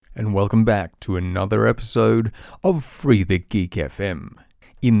and welcome back to another episode of Free the Geek FM.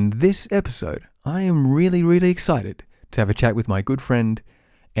 In this episode, I am really excited to have a chat with my good friend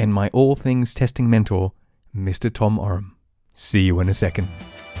and my all things testing mentor, Mr. Tom Oram. See you in a second.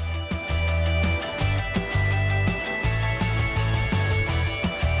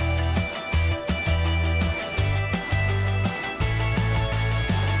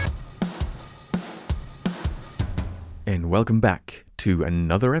 And welcome back to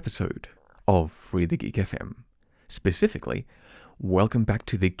another episode of Free the Geek FM. Specifically, welcome back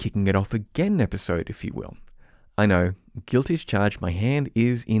to the Kicking It Off Again episode, if you will. I know, guilty as charged, my hand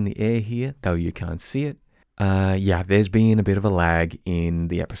is in the air here, though you can't see it. There's been a bit of a lag in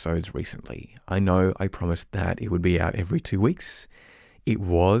the episodes recently. I know I promised that it would be out every 2 weeks. It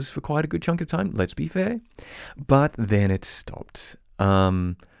was for quite a good chunk of time, let's be fair. But then it stopped.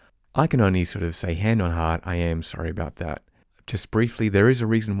 I can only sort of say hand on heart, I am sorry about that. Just briefly, there is a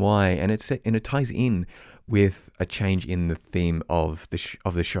reason why, and it ties in with a change in the theme of the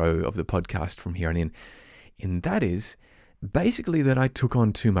show, of the podcast from here on in. And that is basically that I took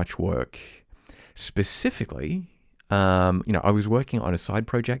on too much work. Specifically, I was working on a side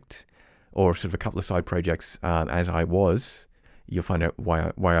project, or sort of a couple of side projects as I was. You'll find out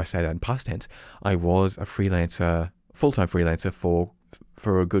why I say that in past tense. I was a freelancer, full-time freelancer for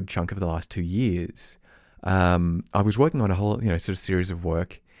a good chunk of the last 2 years. I was working on a whole, sort of series of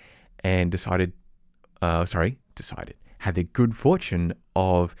work and had the good fortune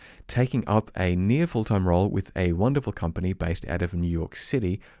of taking up a near full-time role with a wonderful company based out of New York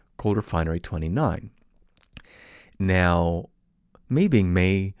City called Refinery 29. Now, me being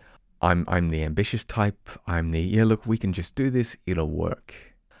me, I'm the ambitious type. I'm the, look, we can just do this, it'll work.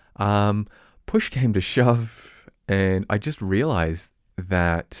 Push came to shove, and I just realized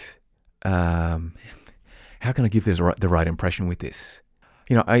that, how can I give this the right impression with this?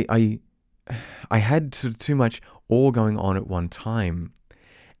 I had sort of too much all going on at one time,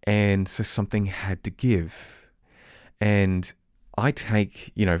 and so something had to give. And I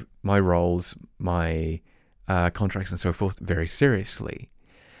take, my roles, my contracts and so forth very seriously.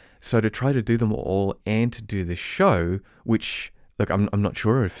 So to try to do them all and to do the show, which, look, I'm not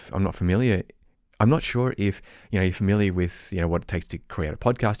sure if you're familiar with, what it takes to create a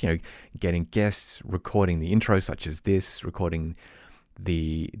podcast, getting guests, recording the intro such as this, recording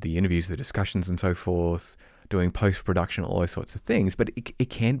the interviews, the discussions and so forth, doing post-production, all those sorts of things. But it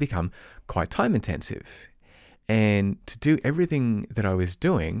can become quite time intensive. And to do everything that I was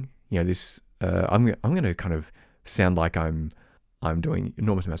doing, I'm going to kind of sound like I'm doing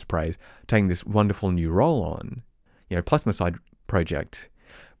enormous amounts of praise, taking this wonderful new role on, plus my side project,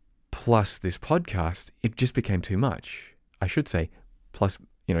 plus this podcast, it just became too much. I should say, plus,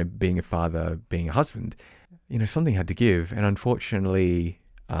 being a father, being a husband, something had to give. And unfortunately,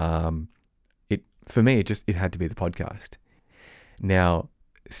 for me, it had to be the podcast. Now,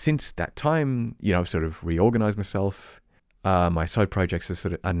 since that time, I've sort of reorganized myself. My side projects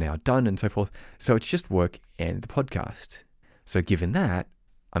are now done and so forth. So it's just work and the podcast. So given that,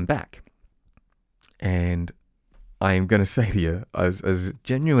 I'm back. And I am going to say to you, as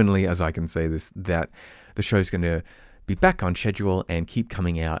genuinely as I can say this, that the show's going to be back on schedule and keep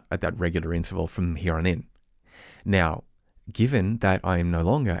coming out at that regular interval from here on in. Now, given that I am no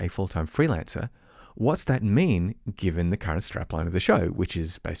longer a full-time freelancer, what's that mean given the current strapline of the show, which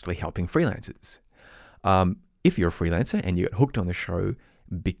is basically helping freelancers? If you're a freelancer and you get hooked on the show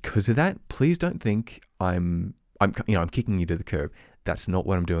because of that, please don't think I'm kicking you to the curb. That's not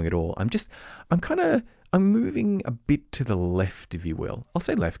what I'm doing at all. I'm moving a bit to the left, if you will. I'll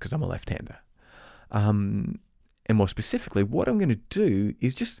say left because I'm a left-hander. And more specifically, what I'm going to do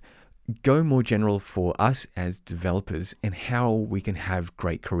is just go more general for us as developers and how we can have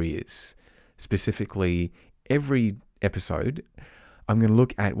great careers. Specifically, every episode, I'm going to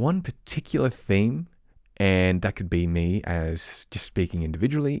look at one particular theme, and that could be me as just speaking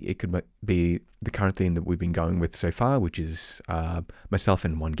individually. It could be the current theme that we've been going with so far, which is myself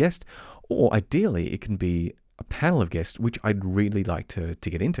and one guest. Or ideally, it can be a panel of guests, which I'd really like to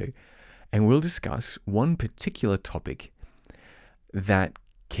get into. And we'll discuss one particular topic that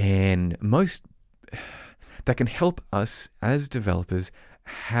can help us as developers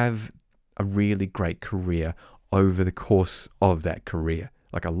have a really great career over the course of that career.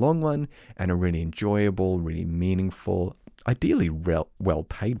 Like a long one and a really enjoyable, really meaningful, ideally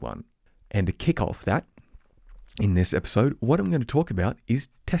well-paid one. And to kick off that, in this episode, what I'm going to talk about is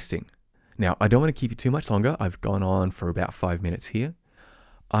testing. Now, I don't want to keep you too much longer. I've gone on for about 5 minutes here.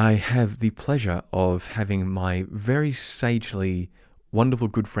 I have the pleasure of having my very sagely wonderful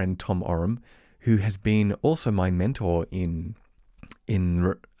good friend Tom Oram, who has been also my mentor in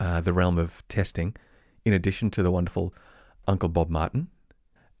the realm of testing, in addition to the wonderful Uncle Bob Martin.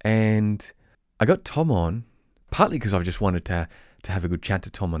 And I got Tom on, partly because I just wanted to have a good chat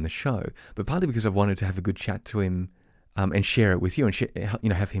to Tom on the show, but partly because I wanted to have a good chat to him and share it with you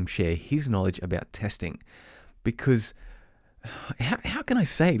and have him share his knowledge about testing. Because how can I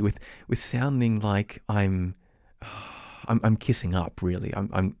say it with sounding like I'm kissing up, really?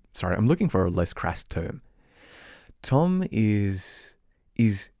 I'm sorry, I'm looking for a less crass term. Tom is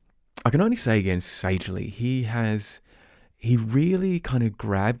I can only say again sagely, he really kind of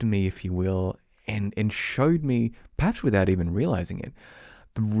grabbed me, if you will, and showed me, perhaps without even realizing it,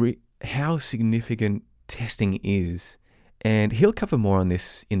 how significant testing is. And he'll cover more on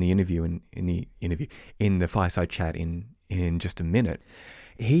this in the interview, in the fireside chat in just a minute.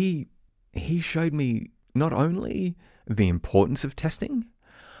 He showed me not only the importance of testing,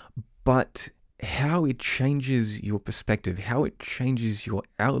 but how it changes your perspective, how it changes your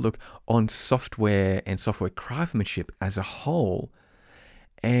outlook on software and software craftsmanship as a whole.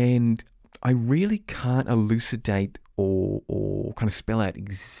 And I really can't elucidate or kind of spell out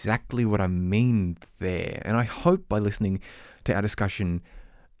exactly what I mean there. And I hope by listening to our discussion,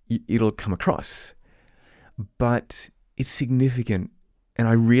 it'll come across. But it's significant, and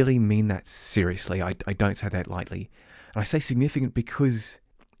I really mean that seriously. I don't say that lightly. And I say significant because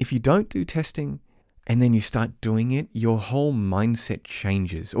if you don't do testing and then you start doing it, your whole mindset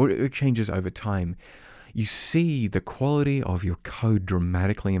changes, or it changes over time. You see the quality of your code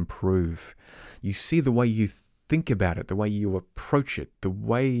dramatically improve. You see the way you think about it, the way you approach it, the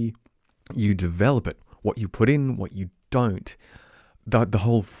way you develop it, what you put in, what you don't, the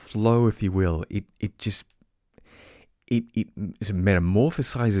whole flow, if you will. It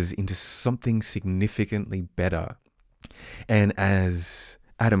metamorphosizes into something significantly better. And as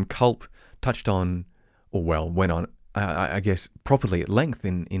Adam Culp touched on, went on, I guess, properly at length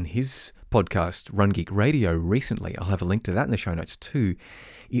in his podcast, Run Geek Radio, recently, I'll have a link to that in the show notes too,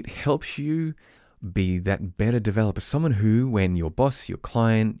 it helps you be that better developer. Someone who, when your boss, your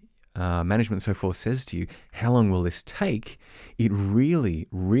client, management and so forth says to you, how long will this take? It really,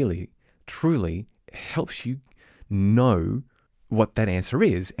 really, truly helps you know what that answer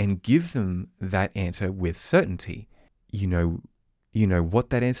is and gives them that answer with certainty. You know what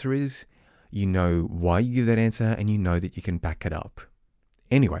that answer is, you know why you give that answer, and you know that you can back it up.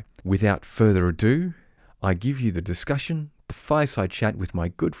 Anyway, without further ado, I give you the discussion, the fireside chat with my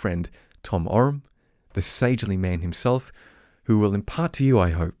good friend Tom Oram, the sagely man himself, who will impart to you, I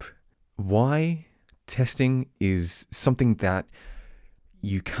hope, why testing is something that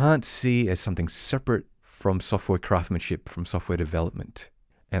you can't see as something separate from software craftsmanship, from software development.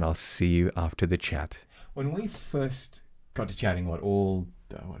 And I'll see you after the chat. When we first got to chatting, a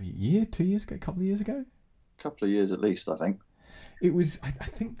year, 2 years ago, a couple of years ago? A couple of years at least, I think. It was, I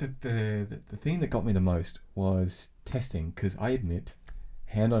think that the thing that got me the most was testing, because I admit,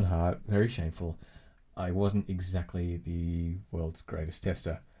 hand on heart, very shameful, I wasn't exactly the world's greatest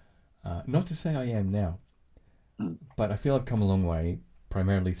tester. Not to say I am now, but I feel I've come a long way,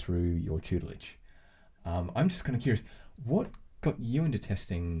 primarily through your tutelage. I'm just kind of curious, what got you into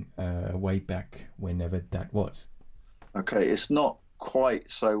testing way back whenever that was? Okay, it's not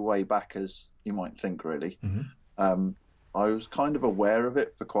quite so way back as you might think, really. Mm-hmm. I was kind of aware of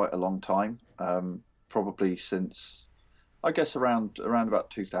it for quite a long time, probably since, I guess, around about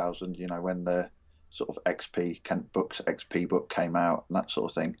 2000, when the sort of Kent Books XP book came out and that sort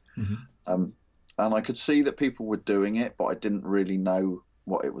of thing. Mm-hmm. And I could see that people were doing it, but I didn't really know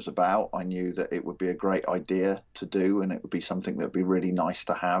what it was about. I knew that it would be a great idea to do and it would be something that would be really nice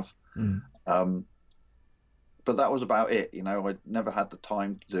to have. Mm. But that was about it. I never had the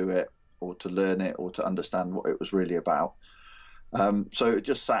time to do it or to learn it or to understand what it was really about. So it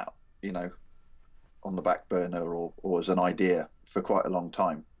just sat, on the back burner or as an idea for quite a long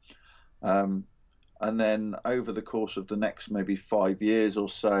time. And then over the course of the next maybe 5 years or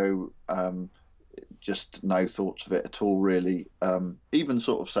so, just no thoughts of it at all, really. Even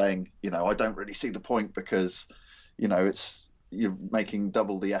sort of saying, I don't really see the point because, you're making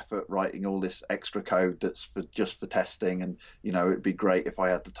double the effort writing all this extra code that's just for testing, and it'd be great if I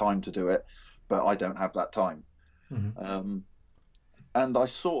had the time to do it, but I don't have that time. Mm-hmm. And I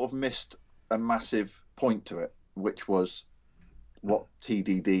sort of missed a massive point to it, which was what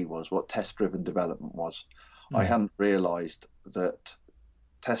TDD was, what test-driven development was. Mm-hmm. I hadn't realized that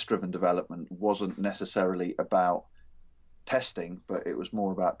test-driven development wasn't necessarily about testing, but it was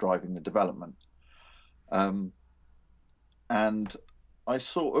more about driving the development. And I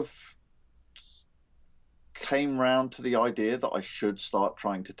sort of came round to the idea that I should start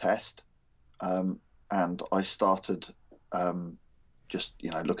trying to test. And I started just,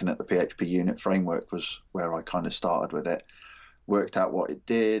 looking at the PHP unit framework was where I kind of started with it, worked out what it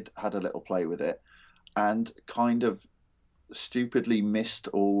did, had a little play with it, and kind of stupidly missed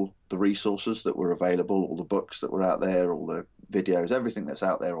all the resources that were available, all the books that were out there, all the videos, everything that's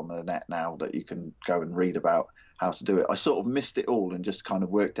out there on the net now that you can go and read about how to do it. I sort of missed it all and just kind of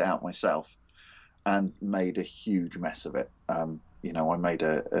worked it out myself and made a huge mess of it. I made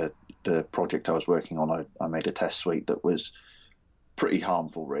the project I was working on, I made a test suite that was pretty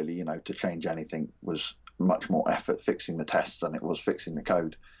harmful, really. To change anything was much more effort fixing the tests than it was fixing the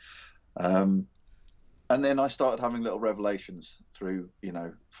code. And then I started having little revelations through,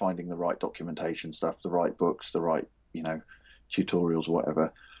 finding the right documentation stuff, the right books, the right, tutorials or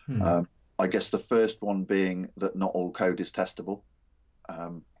whatever. I guess the first one being that not all code is testable. I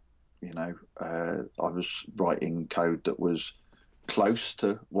was writing code that was close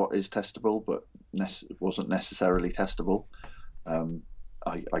to what is testable, but wasn't necessarily testable.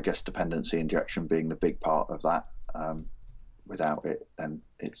 I guess dependency injection being the big part of that. Without it, then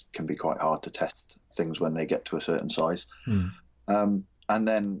it can be quite hard to test things when they get to a certain size. And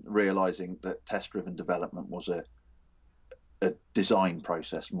then realizing that test-driven development was a design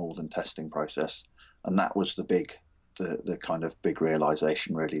process more than testing process, and that was the kind of big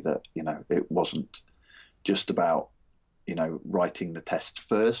realization, really, that it wasn't just about writing the test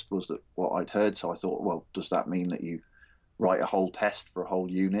first, was that what I'd heard. So I thought, well, does that mean that you write a whole test for a whole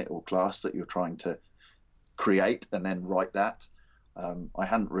unit or class that you're trying to create and then write that? I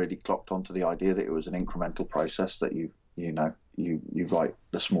hadn't really clocked onto the idea that it was an incremental process, that you write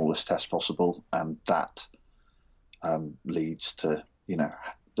the smallest test possible, and that leads to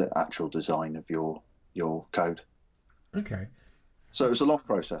the actual design of your code. Okay. So it was a long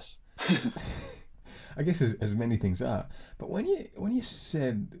process. I guess as many things are, but when you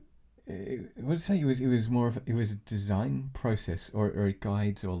said, what did you say? It was more of it was a design process, or it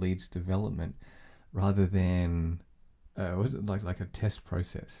guides or leads development, rather than was it like a test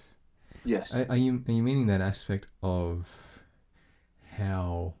process? Yes. Are you meaning that aspect of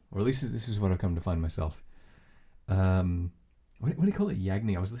how, or at least this is what I've come to find myself? What do you call it?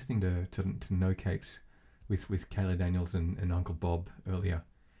 Yagni. I was listening to No Capes with Kayla Daniels and Uncle Bob earlier,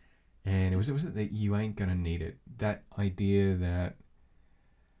 and was it that you ain't gonna need it? That idea that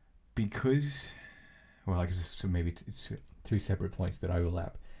because, well, I guess maybe it's two separate points that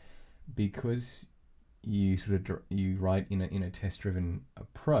overlap. Because you you write in a test driven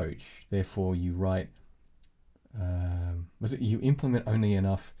approach, therefore you write. Was it you implement only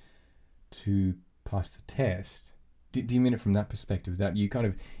enough to pass the test? Do you mean it from that perspective, that you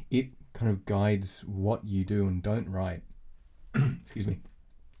it kind of guides what you do and don't write? Excuse me.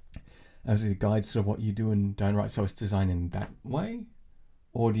 As it guides sort of what you do and don't write, so it's designed in that way,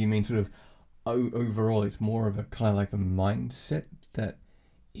 or do you mean sort of overall it's more of a kind of like a mindset that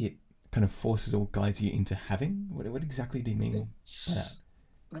it kind of forces or guides you into having? What exactly do you mean by that?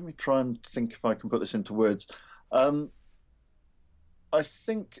 Let me try and think if I can put this into words. I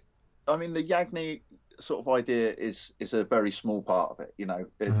think, the Yagni sort of idea is a very small part of it.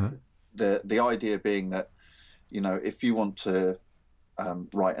 The idea being that, if you want to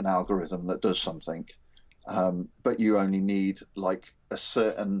write an algorithm that does something, but you only need like a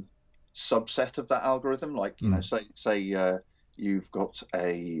certain subset of that algorithm, like say you've got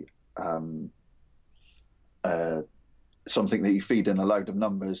a something that you feed in a load of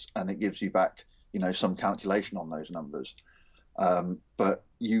numbers and it gives you back some calculation on those numbers, but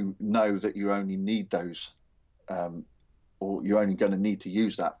that you only need those, or you're only going to need to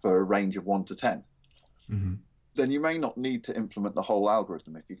use that for a range of 1 to 10. Mm-hmm. Then you may not need to implement the whole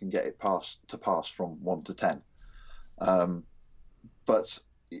algorithm if you can get it to pass from 1 to 10. But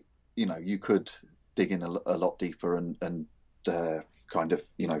you could dig in a lot deeper and kind of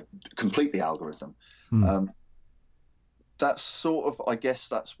complete the algorithm. That's sort of, I guess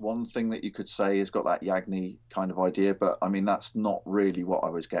that's one thing that you could say has got that Yagni kind of idea, but that's not really what I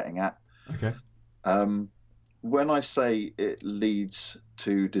was getting at. Okay. When I say it leads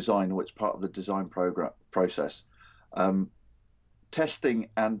to design, or it's part of the design process, testing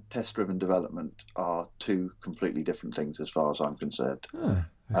and test-driven development are two completely different things as far as I'm concerned.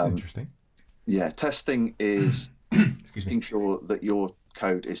 That's interesting. Yeah, testing is making sure that your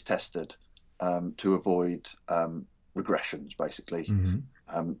code is tested to avoid regressions, basically.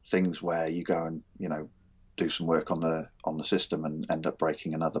 Mm-hmm. Things where you go and do some work on the system and end up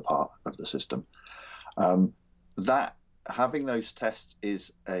breaking another part of the system. That having those tests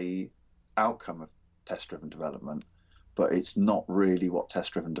is a outcome of test-driven development, but it's not really what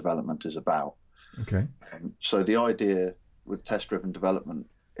test-driven development is about. Okay. So the idea with test-driven development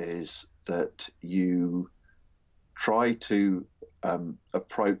is that you try to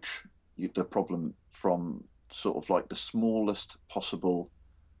approach the problem from sort of like the smallest possible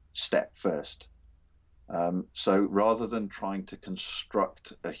step first. So rather than trying to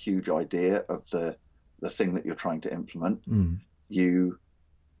construct a huge idea of the thing that you're trying to implement, you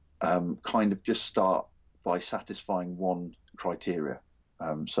kind of just start by satisfying one criteria.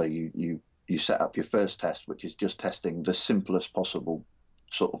 So you set up your first test, which is just testing the simplest possible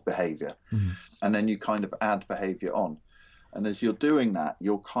sort of behavior, and then you kind of add behavior on. And as you're doing that,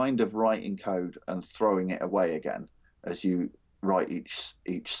 you're kind of writing code and throwing it away again as you write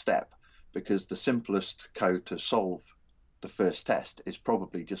each step, because the simplest code to solve the first test is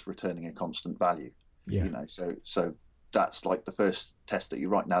probably just returning a constant value. Yeah. So that's like the first test that you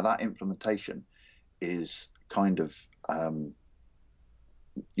write. Now that implementation is kind of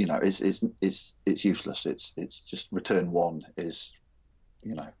it's useless. It's just return one is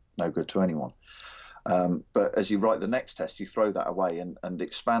no good to anyone. But as you write the next test, you throw that away and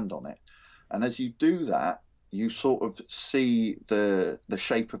expand on it. And as you do that, you sort of see the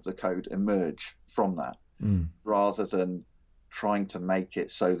shape of the code emerge from that, rather than trying to make it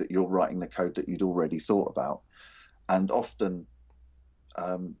so that you're writing the code that you'd already thought about. And often,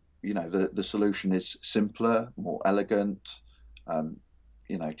 the solution is simpler, more elegant,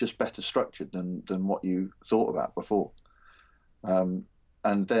 just better structured than what you thought about before.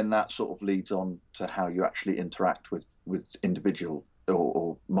 And then that sort of leads on to how you actually interact with individual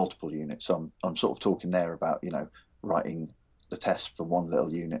or multiple units. So I'm sort of talking there about, writing the test for one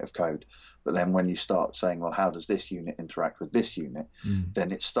little unit of code. But then when you start saying, well, how does this unit interact with this unit?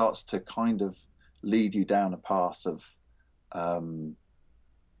 Then it starts to kind of lead you down a path of,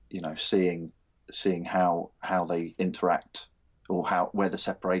 seeing how they interact, or where the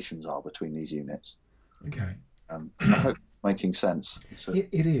separations are between these units. Okay. I hope making sense. So, it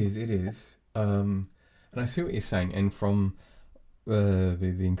is. And I see what you're saying. And from the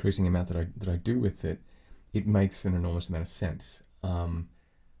increasing amount that I do with it, it makes an enormous amount of sense.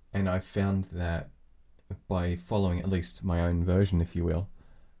 And I found that by following at least my own version, if you will,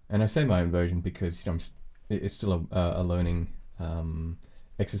 and I say my own version because it's still a learning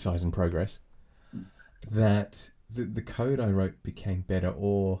exercise in progress, that the code I wrote became better,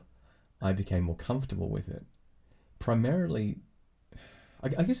 or I became more comfortable with it. Primarily,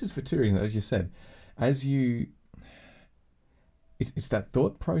 I guess it's for two reasons, as you said. It's that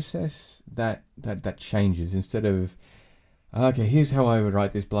thought process that changes. Instead of, okay, here's how I would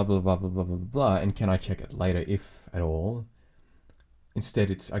write this, blah, blah, blah, blah, blah, blah, blah, and can I check it later, if at all?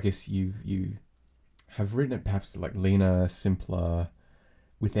 Instead, it's, I guess you have written it perhaps like leaner, simpler,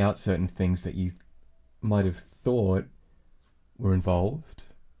 without certain things that you might have thought were involved.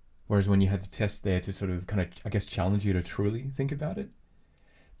 Whereas when you had the test there to sort of kind of, I guess, challenge you to truly think about it,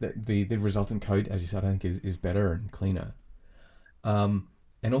 the resultant code, as you said, I think is better and cleaner. And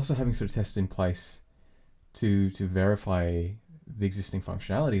also having sort of tests in place to verify the existing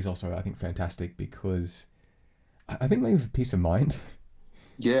functionality is also, I think, fantastic, because I think maybe for peace of mind.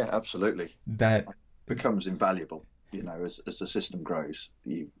 Yeah, absolutely. That becomes invaluable. As the system grows,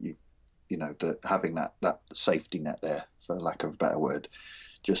 having that safety net there, for lack of a better word,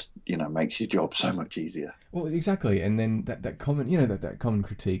 just makes your job so much easier. Well, exactly. And then that common that common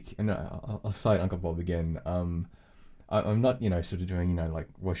critique, and I'll cite Uncle Bob again. I'm not sort of doing like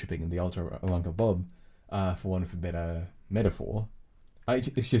worshipping the altar of Uncle Bob, for want of a better metaphor.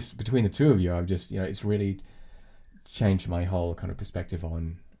 It's just between the two of you, I've just it's really changed my whole kind of perspective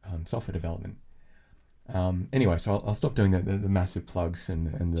on software development. Anyway, so I'll stop doing the massive plugs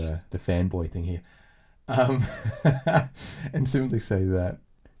and the fanboy thing here, and simply say that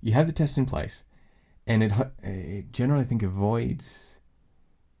you have the test in place, and it generally, I think, avoids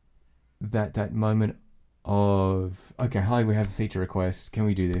that moment of, okay, hi, we have a feature request, can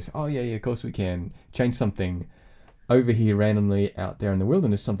we do this? Oh yeah, of course we can. Change something over here randomly out there in the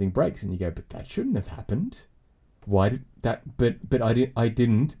wilderness, something breaks, and you go, but that shouldn't have happened. Why did that? But I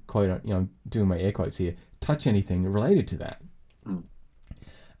didn't, quote, doing my air quotes here, touch anything related to that.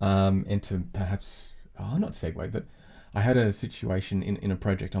 And to perhaps, not segue, but I had a situation in a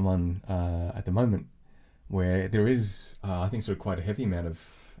project I'm on at the moment where there is, I think, sort of quite a heavy amount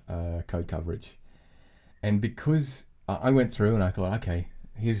of code coverage. And because I went through and I thought, okay,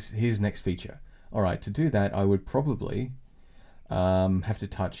 here's next feature. All right, to do that, I would probably have to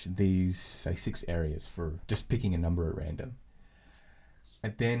touch these, say, 6 areas, for just picking a number at random.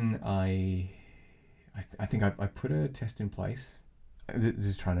 And then I think I put a test in place. This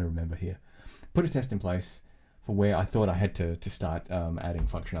is trying to remember here. Put a test in place for where I thought I had to start adding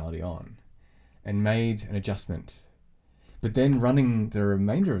functionality on, and made an adjustment. But then running the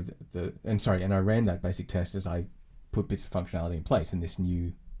remainder of and I ran that basic test as I put bits of functionality in place in this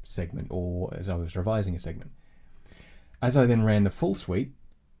new segment, or as I was revising a segment. As I then ran the full suite,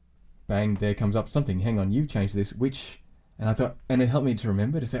 bang, there comes up something. Hang on, you've changed this, and I thought, and it helped me to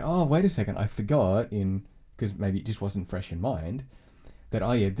remember to say, oh, wait a second, I forgot because maybe it just wasn't fresh in mind, that,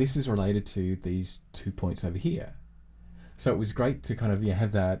 oh yeah, this is related to these 2 points over here. So it was great to kind of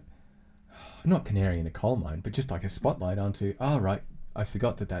have that, not canary in a coal mine, but just like a spotlight onto, oh right, I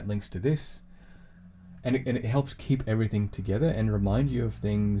forgot that links to this. And it helps keep everything together and remind you of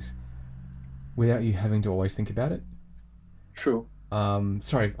things without you having to always think about it. Sure.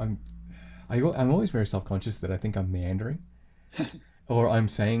 Sorry, I'm always very self-conscious that I think I'm meandering, or I'm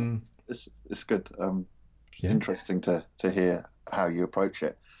saying. It's good. Yeah. Interesting to hear how you approach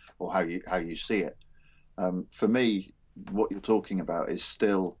it, or how you see it. For me, what you're talking about is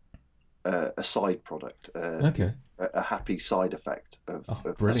still a side product, Okay. a happy side effect of. Oh,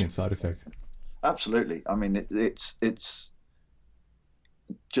 of brilliant side effect. Absolutely. I mean, it's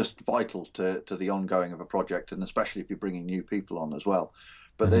just vital to the ongoing of a project, and especially if you're bringing new people on as well.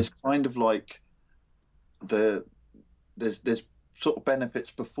 But Mhm. there's kind of like there's sort of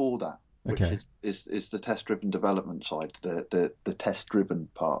benefits before that, which Okay. is the test driven development side, the test driven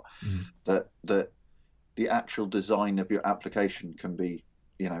part, Mhm. that the actual design of your application can be,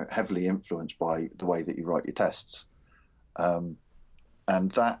 heavily influenced by the way that you write your tests, and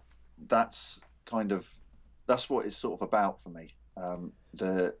that's kind of that's what it's sort of about for me.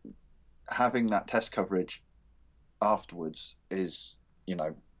 The Having that test coverage afterwards is,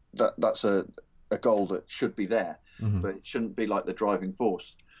 that's a goal that should be there, Mhm. but it shouldn't be like the driving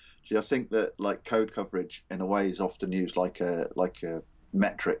force. See, I think that like code coverage in a way is often used like a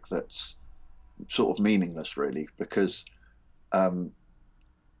metric that's sort of meaningless, really, because um,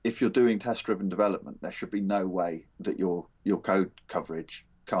 if you're doing test driven development, there should be no way that your code coverage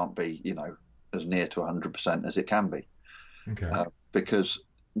can't be, as near to 100% as it can be, Okay. because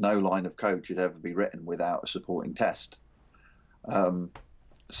no line of code should ever be written without a supporting test. Um,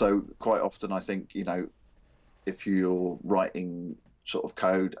 so quite often, I think, if you're writing sort of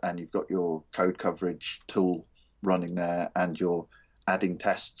code and you've got your code coverage tool running there and you're adding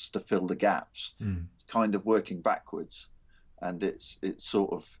tests to fill the gaps, Mm. it's kind of working backwards, and it's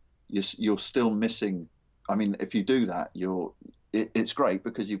sort of you're still missing. I mean, if you do that, it's great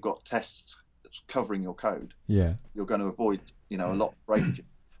because you've got tests covering your code. Yeah. You're going to avoid a lot of breakage,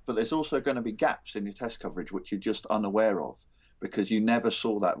 but there's also going to be gaps in your test coverage which you're just unaware of because you never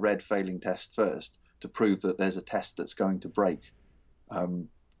saw that red failing test first to prove that there's a test that's going to break.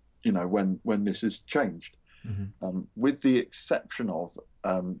 When this is changed, with the exception of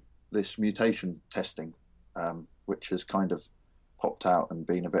this mutation testing, which has kind of popped out and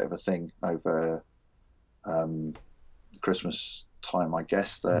been a bit of a thing over Christmas time, I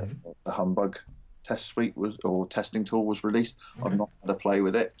guess. The Humbug test suite or testing tool was released. Okay. I've not had to play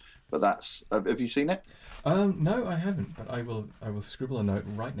with it, but have you seen it? No, I haven't, but I will scribble a note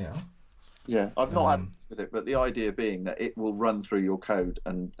right now. Yeah, I've not had with it, but the idea being that it will run through your code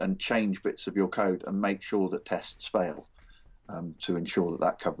and change bits of your code and make sure that tests fail, to ensure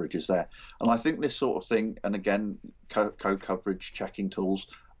that coverage is there. And I think this sort of thing, and again, code coverage checking tools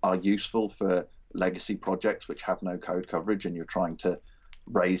are useful for legacy projects which have no code coverage, and you're trying to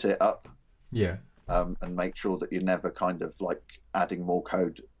raise it up, Yeah. and make sure that you're never kind of like adding more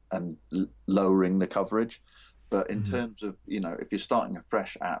code and lowering the coverage. But in terms of, if you're starting a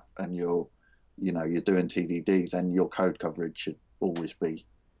fresh app and you're doing TDD, then your code coverage should always be,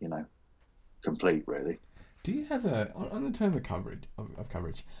 complete, really. Do you have on the term of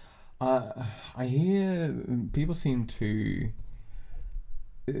coverage? I hear people seem to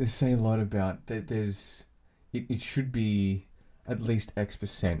say a lot about that. It should be at least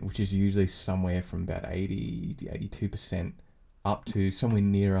X%, which is usually somewhere from about 80 to 82% up to somewhere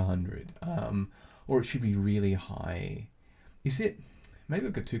near 100. Or it should be really high. Is it? Maybe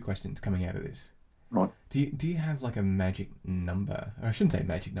I've got two questions coming out of this. Right. Do you have like a magic number? Or I shouldn't say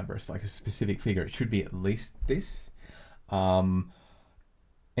magic number. It's like a specific figure. It should be at least this. And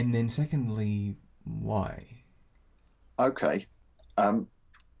then secondly, why? Okay.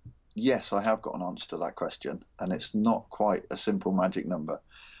 Yes, I have got an answer to that question, and it's not quite a simple magic number.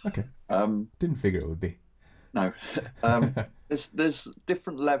 Okay. Didn't figure it would be. No. There's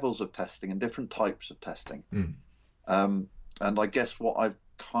different levels of testing and different types of testing. And I guess what I've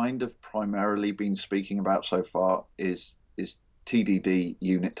kind of primarily been speaking about so far is TDD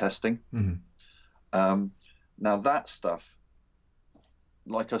unit testing. Now that stuff,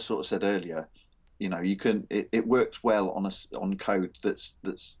 like I sort of said earlier, you can it works well on code that's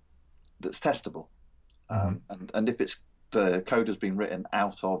testable, and if the code has been written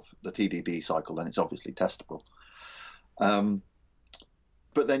out of the TDD cycle, then it's obviously testable. Um,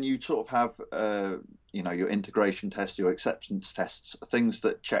 but then you sort of have your integration tests, your acceptance tests, things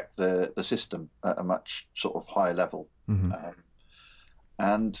that check the system at a much sort of higher level. Mm-hmm.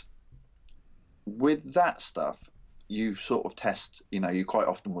 And with that stuff, you sort of test, you quite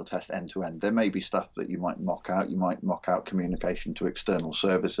often will test end to end. There may be stuff that you might mock out. You might mock out communication to external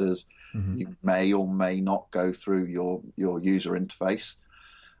services. Mm-hmm. You may or may not go through your user interface.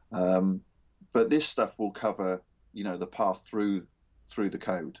 But this stuff will cover, the path through the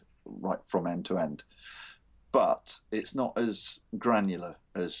code right from end to end. But it's not as granular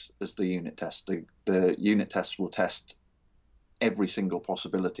as the unit test. The unit tests will test every single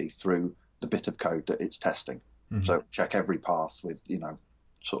possibility through the bit of code that it's testing. Mm-hmm. So check every path with,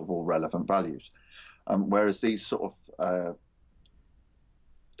 sort of all relevant values. Whereas these sort of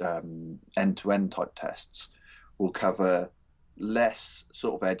end-to-end type tests will cover less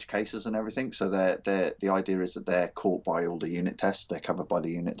sort of edge cases and everything. So the idea is that they're caught by all the unit tests, they're covered by the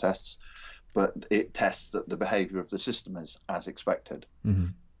unit tests, but it tests that the behavior of the system is as expected.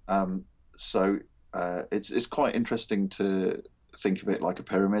 Mm-hmm. So it's quite interesting to think of it like a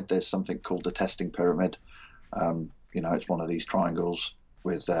pyramid. There's something called the testing pyramid. It's one of these triangles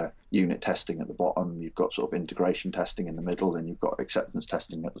with unit testing at the bottom. You've got sort of integration testing in the middle, and you've got acceptance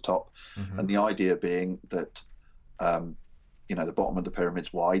testing at the top. Mm-hmm. And the idea being that the bottom of the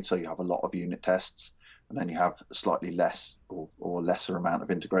pyramid's wide, so you have a lot of unit tests, and then you have slightly less or lesser amount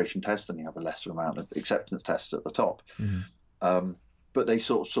of integration tests, and you have a lesser amount of acceptance tests at the top. Mm-hmm. But they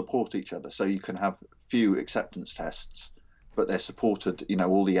sort of support each other, so you can have few acceptance tests, but they're supported,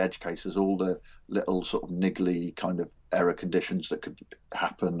 all the edge cases, all the little sort of niggly kind of error conditions that could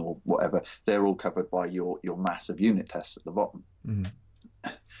happen or whatever, they're all covered by your massive unit tests at the bottom.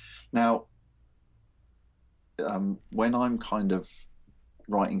 Mm-hmm. Now, when I'm kind of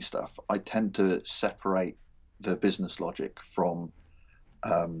writing stuff, I tend to separate the business logic from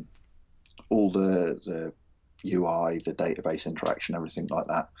all the UI, the database interaction, everything like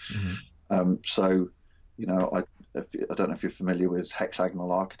that. Mm-hmm. So, I don't know if you're familiar with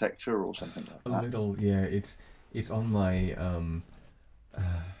hexagonal architecture or something like that. A little, yeah. It's on my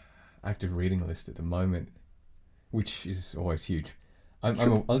active reading list at the moment, which is always huge.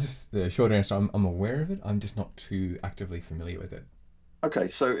 I'll just the short answer. I'm aware of it. I'm just not too actively familiar with it. Okay,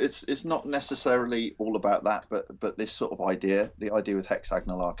 so it's not necessarily all about that, but this sort of idea, the idea with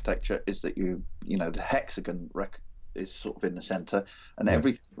hexagonal architecture is that the hexagon is sort of in the center, and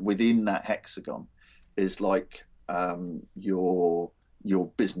everything within that hexagon is like your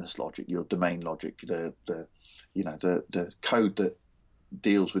business logic, your domain logic, the code that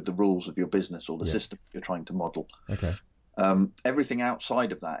deals with the rules of your business or the system you're trying to model. Okay. Everything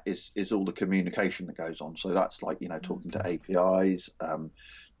outside of that is all the communication that goes on. So that's like talking to APIs,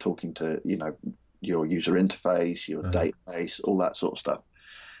 talking to your user interface, your database, all that sort of stuff.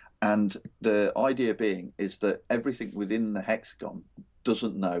 And the idea being is that everything within the hexagon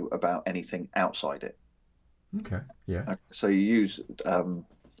doesn't know about anything outside it. Okay. Yeah. So you use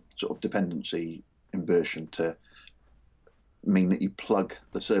sort of dependency inversion to mean that you plug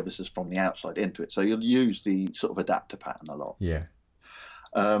the services from the outside into it. So you'll use the sort of adapter pattern a lot. Yeah.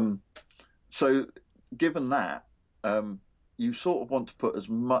 So given that, you sort of want to put as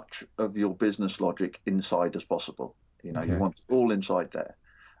much of your business logic inside as possible. You want it all inside there.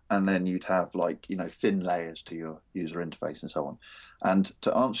 And then you'd have like, thin layers to your user interface and so on. And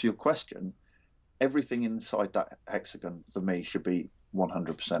to answer your question, everything inside that hexagon for me should be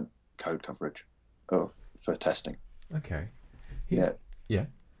 100% code coverage for testing. Okay. Yeah. Yeah.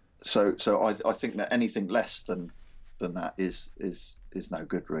 So I think that anything less than that is no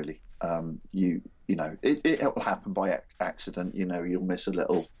good really. It will happen by accident. You'll miss a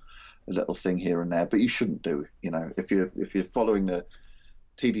little thing here and there, but you shouldn't do. If you're following the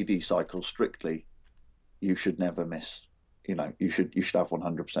TDD cycle strictly, you should never miss. You should have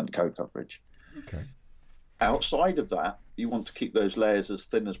 100% code coverage. Okay. Outside of that, you want to keep those layers as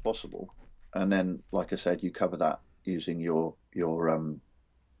thin as possible, and then, like I said, you cover that using your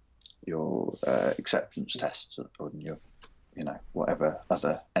acceptance tests and your whatever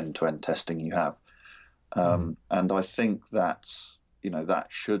other end-to-end testing you have. And I think that's that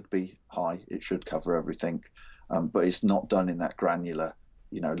should be high. It should cover everything, but it's not done in that granular,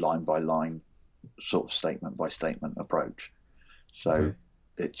 line by line, sort of statement by statement approach. So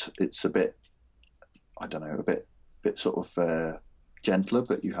it's a bit, I don't know, a bit sort of gentler,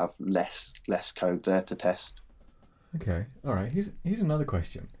 but you have less code there to test. Okay, all right. Here's another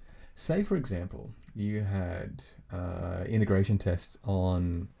question. Say, for example, you had integration tests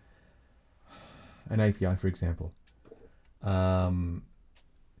on an API, for example, and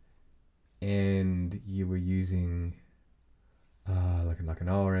you were using like an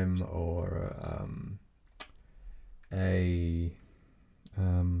ORM or a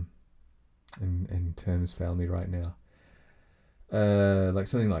and terms fail me right now. Like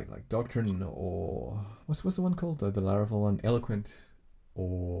something like Doctrine, or what's the one called, the Laravel one, Eloquent,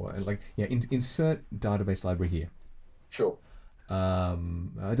 or like yeah, insert database library here. Sure.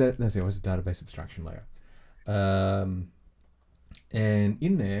 That's it. Was a database abstraction layer. Um, and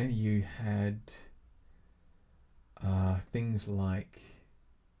in there you had things like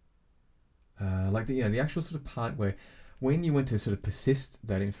the actual sort of part where when you went to sort of persist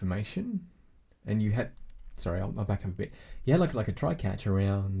that information, and you had, sorry, I'll back up a bit. You had like a try catch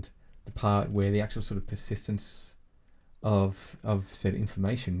around the part where the actual sort of persistence of said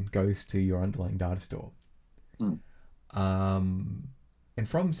information goes to your underlying data store. Mm. Um, and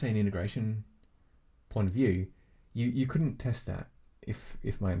from, say, an integration point of view, you couldn't test that, if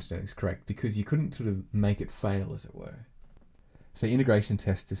my understanding is correct, because you couldn't sort of make it fail, as it were. So integration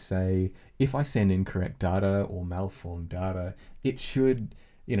tests to say, if I send incorrect data or malformed data, it should,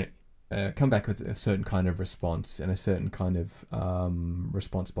 come back with a certain kind of response and a certain kind of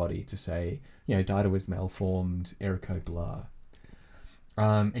response body to say, data was malformed, error code blah.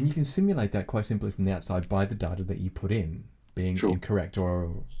 And you can simulate that quite simply from the outside by the data that you put in being Sure. incorrect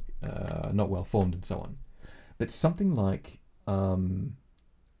or not well formed and so on. But something like an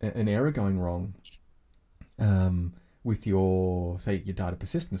error going wrong with your, say, your data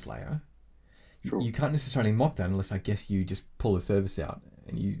persistence layer, Sure. you can't necessarily mock that unless, I guess, you just pull the service out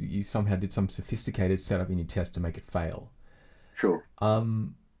and you somehow did some sophisticated setup in your test to make it fail. Sure.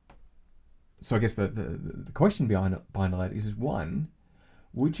 So I guess the question behind all that is one,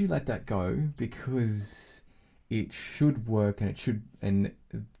 would you let that go because it should work, and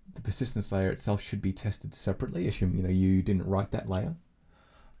the persistence layer itself should be tested separately, assuming you didn't write that layer?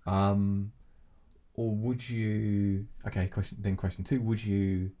 Or would you, okay, question two, would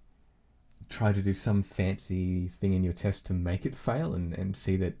you try to do some fancy thing in your test to make it fail and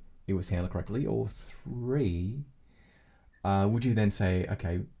see that it was handled correctly? Or three, would you then say,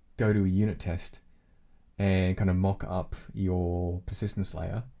 okay, go to a unit test and kind of mock up your persistence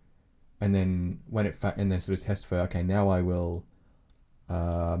layer, and then and then sort of test for, okay, now I will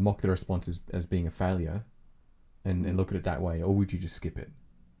mock the response as being a failure, and look at it that way? Or would you just skip it?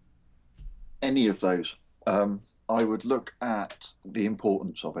 Any of those. I would look at the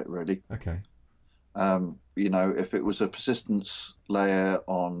importance of it, really. Okay. If it was a persistence layer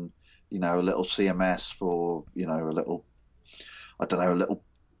on, a little CMS for, a little, I don't know, a little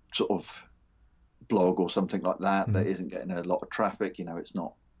sort of blog or something like that that Mm. isn't getting a lot of traffic, it's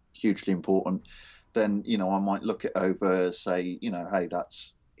not hugely important, then, I might look it over, say, hey,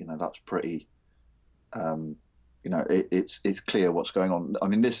 that's pretty, it's clear what's going on. I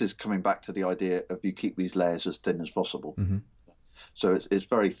mean, this is coming back to the idea of you keep these layers as thin as possible. Mm-hmm. So it's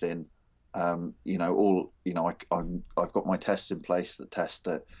very thin. I've got my tests in place that test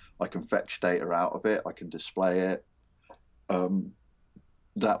that I can fetch data out of it, I can display it.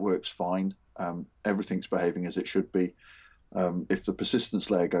 That works fine. Everything's behaving as it should be. If the persistence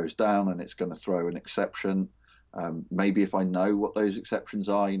layer goes down and it's going to throw an exception, maybe if I know what those exceptions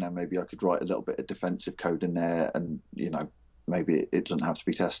are, maybe I could write a little bit of defensive code in there, and maybe it doesn't have to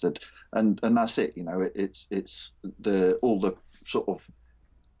be tested, and that's it. It's all the sort of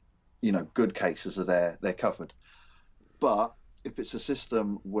good cases are there, they're covered. But if it's a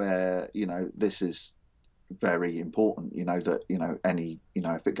system where this is very important, that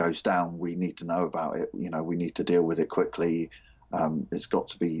if it goes down, we need to know about it, we need to deal with it quickly. It's got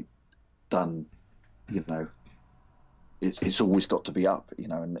to be done, it's always got to be up,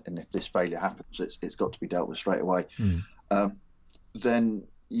 and if this failure happens, it's got to be dealt with straight away. Mm. Then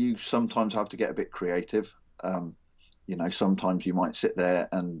you sometimes have to get a bit creative. Sometimes you might sit there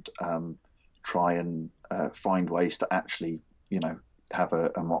and try and find ways to actually, have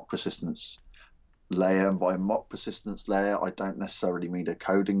a mock persistence layer. And by mock persistence layer, I don't necessarily mean a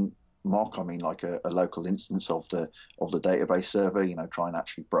coding mock. I mean like a local instance of the database server. Try and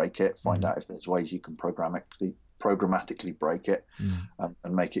actually break it. Find out if there's ways you can programmatically break it and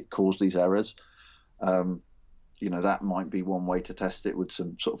make it cause these errors. That might be one way to test it, with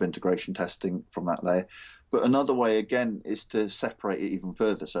some sort of integration testing from that layer. But another way, again, is to separate it even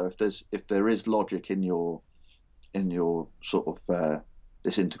further. So if there is logic in your sort of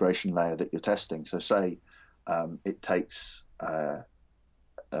this integration layer that you're testing. So say it takes a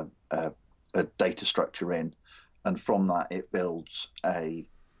data structure in, and from that it builds a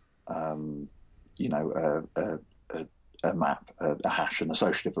map, a hash, an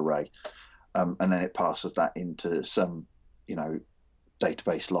associative array, and then it passes that into some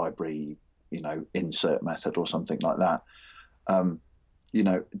database library, insert method or something like that.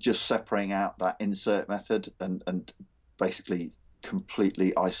 Just separating out that insert method and basically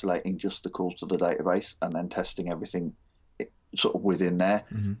completely isolating just the calls to the database and then testing everything sort of within there,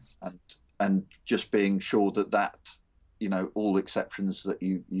 Mm-hmm. and and just being sure that all exceptions that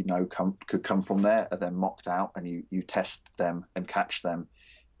could come from there are then mocked out, and you test them and catch them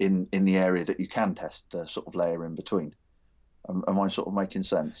in the area that you can test, the sort of layer in between. Am I sort of making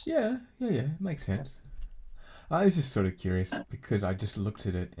sense? Yeah. Makes sense. I was just sort of curious because I just looked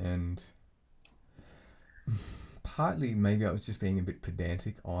at it and partly maybe I was just being a bit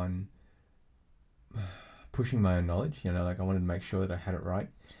pedantic on pushing my own knowledge. Like I wanted to make sure that I had it right.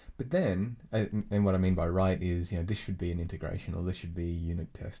 But then, and what I mean by right is, this should be an integration or this should be a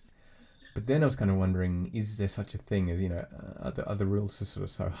unit test. But then I was kind of wondering, is there such a thing as, are the rules just sort of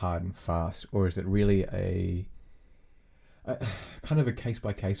so hard and fast, or is it really a kind of a case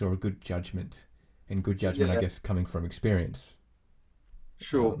by case or a good judgment? And good judgment, I Yeah, guess, coming from experience.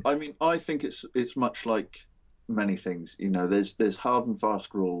 sure. Um, I mean, I think it's much like many things. There's hard and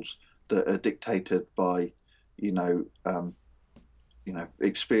fast rules that are dictated by, you know, um,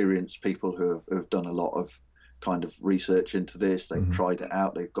 experienced people who have done a lot of kind of research into this. They've mhm. tried it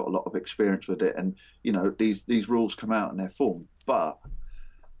out. They've got a lot of experience with it, and these rules come out in their form, but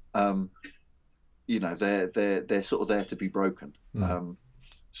um, they're sort of there to be broken. Mm.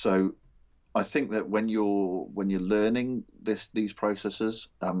 So I think that when you're learning these processes,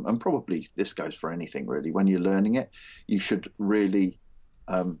 and probably this goes for anything really, when you're learning it, you should really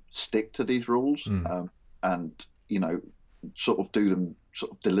stick to these rules, Mm. and sort of do them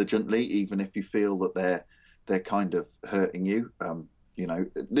sort of diligently, even if you feel that they're kind of hurting you.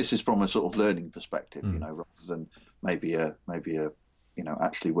 This is from a sort of learning perspective, Mm. rather than maybe a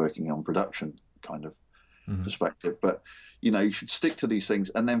actually working on production kind of Mm. perspective. But you should stick to these things,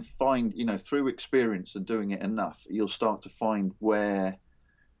 and then find, through experience and doing it enough, you'll start to find where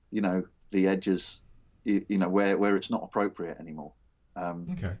the edges, where it's not appropriate anymore. Um,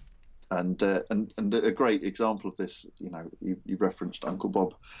 Okay. and a great example of this, you referenced Uncle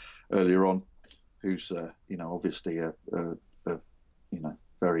Bob earlier on, who's obviously a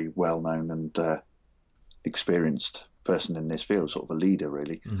very well known and experienced person in this field, sort of a leader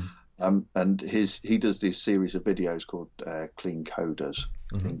really. Mm. And he does this series of videos called Clean Coders,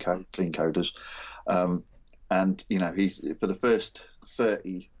 Mm-hmm. Clean Coders, um, and he, for the first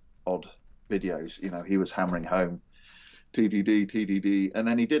 30 odd videos, he was hammering home TDD, TDD, and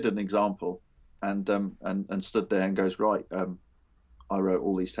then he did an example, and stood there and goes, right, I wrote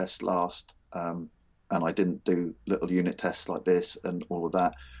all these tests last, and I didn't do little unit tests like this and all of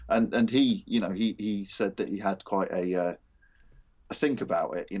that, and he said that he had quite a think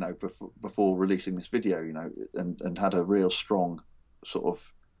about it, before releasing this video, and had a real strong sort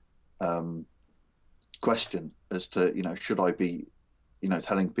of question as to, should I be,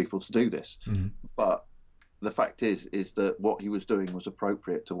 telling people to do this? Mm-hmm. But the fact is that what he was doing was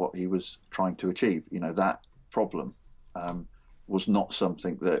appropriate to what he was trying to achieve. That problem was not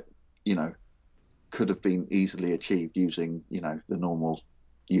something that could have been easily achieved using the normal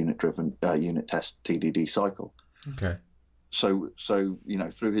unit test TDD cycle. Okay. So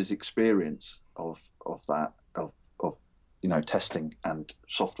through his experience of that of testing and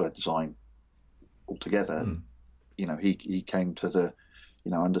software design altogether, Mm. he came to the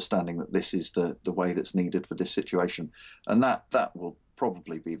understanding that this is the way that's needed for this situation, and that will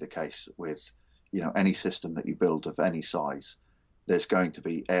probably be the case with any system that you build of any size. There's going to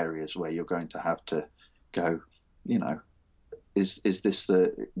be areas where you're going to have to go, is this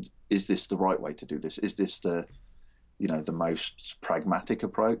the right way to do this? Is this the the most pragmatic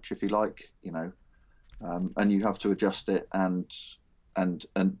approach, if you like, and you have to adjust it,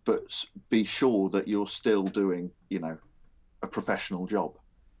 but be sure that you're still doing a professional job.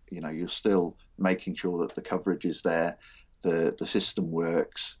 You're still making sure that the coverage is there, the system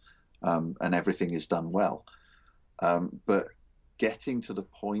works, and everything is done well. But getting to the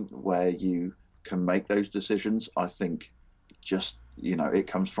point where you can make those decisions, I think, just it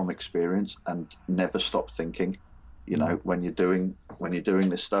comes from experience, and never stop thinking. Mm. When you're doing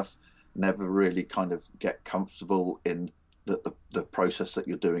this stuff, never really kind of get comfortable in that the process that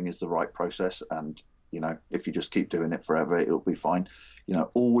you're doing is the right process, and if you just keep doing it forever, it'll be fine.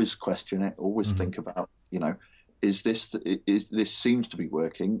 Always question it. Always Mm-hmm. think about is this seems to be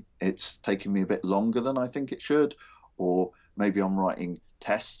working. It's taking me a bit longer than I think it should, or maybe I'm writing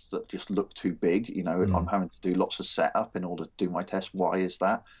tests that just look too big. I'm Mm. having to do lots of setup in order to do my test. Why is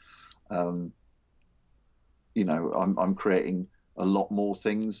that? I'm creating a lot more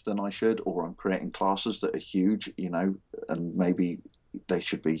things than I should, or I'm creating classes that are huge, and maybe they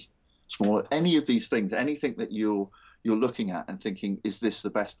should be smaller. Any of these things, anything that you're you're looking at and thinking, is this the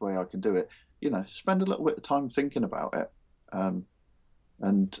best way I can do it? Spend a little bit of time thinking about it,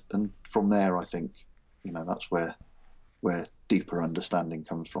 and from there, I think, that's where deeper understanding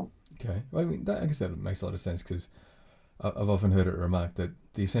comes from. Okay. Well, I mean, I guess that makes a lot of sense because I've often heard it remarked that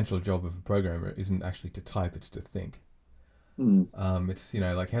the essential job of a programmer isn't actually to type; it's to think. Mm. It's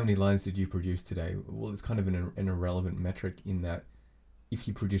like how many lines did you produce today? Well, it's kind of an irrelevant metric in that if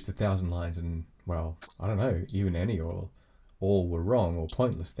you produced 1,000 lines and well, I don't know, even any or all were wrong or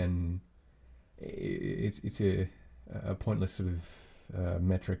pointless, then it's a pointless sort of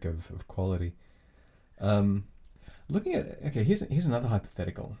metric of quality. Um, Looking at okay, here's another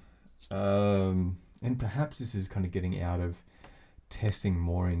hypothetical, and perhaps this is kind of getting out of testing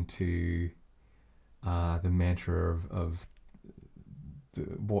more into the mantra of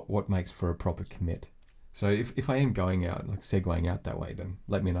what makes for a proper commit. So if I am going out, like segueing out that way, then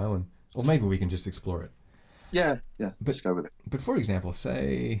let me know, and or maybe we can just explore it. Yeah, But let's go with it. but for example,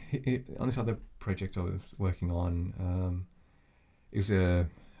 say on this other project I was working on, it was a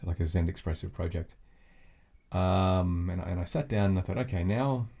Zen Expressive project. And I sat down and I thought, okay,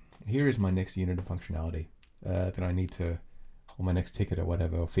 now here is my next unit of functionality that I need to, or my next ticket or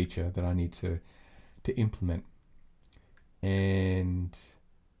whatever, or feature that I need to implement. And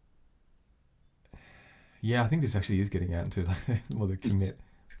yeah, I think this actually is getting out into like more the commit,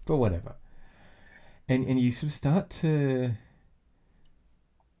 but whatever. And you sort of start to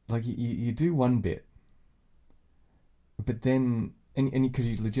like you do one bit, but then and because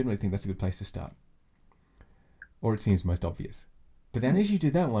you legitimately think that's a good place to start, or it seems most obvious. But then as you do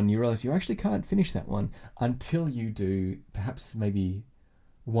that one, you realize you actually can't finish that one until you do perhaps maybe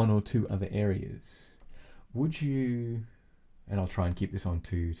one or two other areas. Would you, and I'll try and keep this on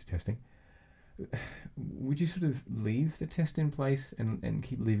to testing, would you sort of leave the test in place and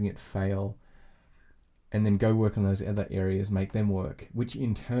keep leaving it fail and then go work on those other areas, make them work, which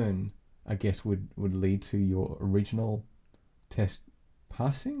in turn, I guess, would lead to your original test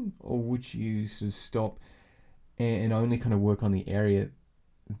passing? Or would you sort of stop and only kind of work on the area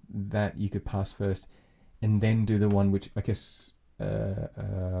that you could pass first, and then do the one which I guess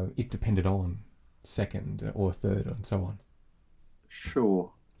it depended on second or third, and so on?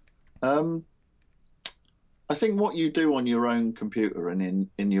 Sure. Um, I think what you do on your own computer and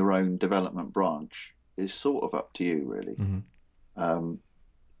in your own development branch is sort of up to you, really. Mm-hmm. Um,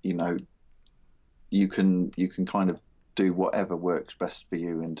 you know, you can kind of do whatever works best for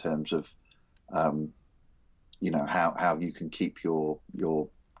you in terms of um, how you can keep your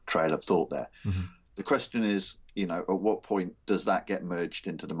trail of thought there. Mm-hmm. The question is, at what point does that get merged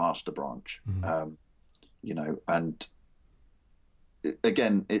into the master branch? Mm-hmm. And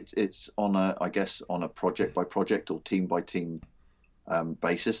again, it's on I guess on a project by project or team by team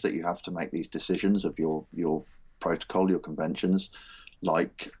basis that you have to make these decisions of your protocol, your conventions.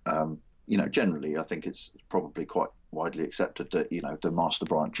 Like, generally, I think it's probably quite widely accepted that the master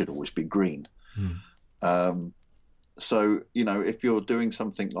branch should always be green. Mm-hmm. So if you're doing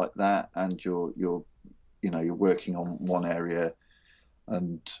something like that and you're working on one area,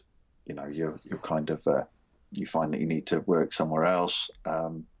 and you're kind of you find that you need to work somewhere else,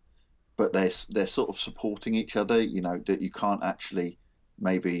 but they're sort of supporting each other. That you can't actually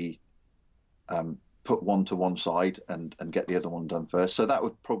maybe put one to one side and get the other one done first. So that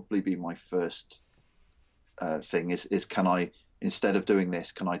would probably be my first thing. Is can I, instead of doing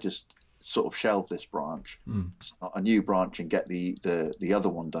this, can I just sort of shelve this branch, start a new branch, and get the other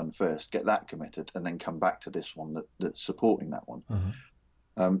one done first, get that committed, and then come back to this one that's supporting that one. Uh-huh.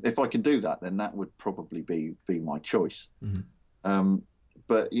 If I can do that, then that would probably be my choice. Mm-hmm.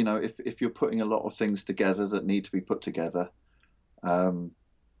 But if you're putting a lot of things together that need to be put together, I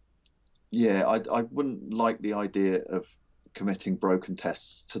wouldn't like the idea of committing broken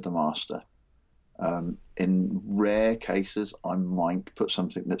tests to the master. In rare cases, I might put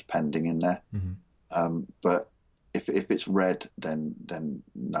something that's pending in there. Mm-hmm. But if it's red, then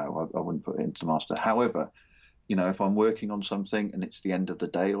no, I wouldn't put it into the master. However, if I'm working on something and it's the end of the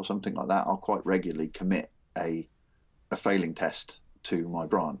day or something like that, I'll quite regularly commit a failing test to my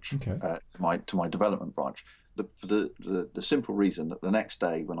branch, Okay. to my development branch. For the simple reason that the next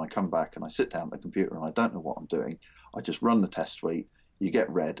day when I come back and I sit down at the computer and I don't know what I'm doing, I just run the test suite. You get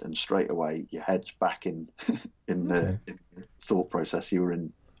red, and straight away your head's back in the thought process you were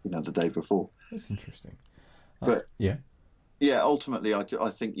in, the day before. That's interesting. But yeah, ultimately, I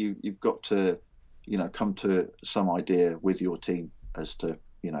think you've got to, come to some idea with your team as to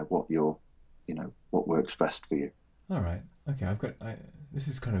what works best for you. all right, okay. This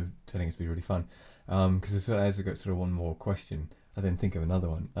is kind of turning out to be really fun because as I got sort of one more question, I then think of another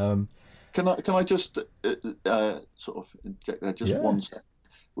one. Can I just sort of inject there just Yeah. one second,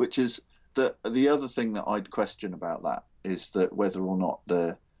 which is that the other thing that I'd question about that is that whether or not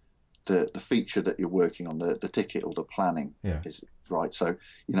the feature that you're working on, the ticket or the planning Yeah. is right. So,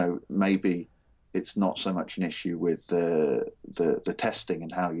 maybe it's not so much an issue with the testing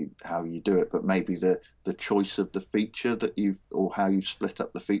and how you do it, but maybe the choice of the feature that or how you've split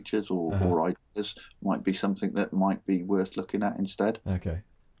up the features Uh-huh. or ideas might be something that might be worth looking at instead. Okay.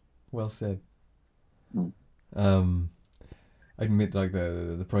 Well said. Mm, Um, I admit, like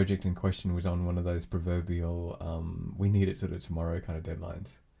the project in question was on one of those proverbial we need it sort of tomorrow kind of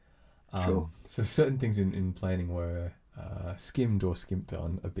deadlines. sure. So certain things in planning were skimmed or skimped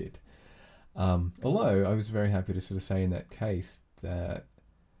on a bit. Although I was very happy to sort of say in that case that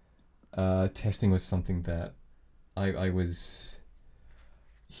testing was something that I was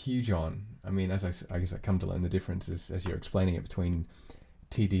huge on. I mean, I guess I come to learn the differences as you're explaining it between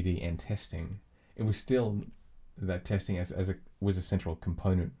TDD and testing. It was still that testing as a was a central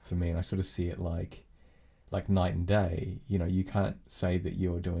component for me, and I sort of see it like night and day. You know, you can't say that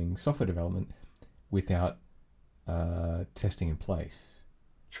you're doing software development without testing in place.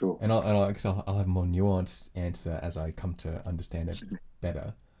 Sure. I guess I'll have a more nuanced answer as I come to understand it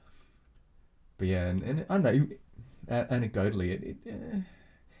better. But yeah, and I don't know, anecdotally,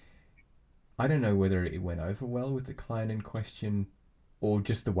 I don't know whether it went over well with the client in question or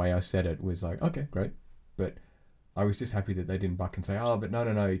just the way I said it was like, okay, great. But I was just happy that they didn't buck and say, oh, but no,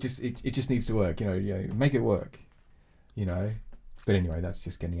 it just needs to work, make it work, you know. But anyway, that's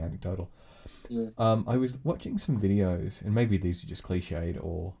just getting anecdotal. Yeah. I was watching some videos, and maybe these are just cliched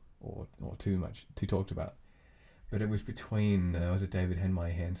or too talked about. But it was between was it David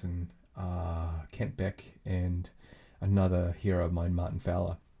Henmai Hansen, Kent Beck, and another hero of mine, Martin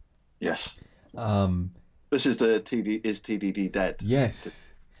Fowler. Yes. Um, This is the TDD dead?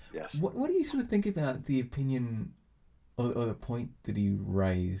 yes. Yes. What do you sort of think about the opinion or the point that he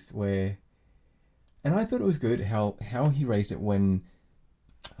raised? Where, and I thought it was good how he raised it when,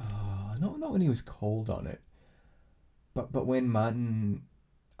 not when he was called on it, but when Martin,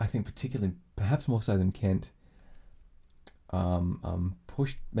 I think particularly perhaps more so than Kent,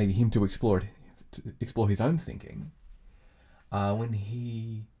 pushed maybe him to explore his own thinking. When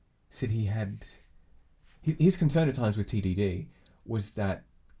he said he had his concern at times with TDD was that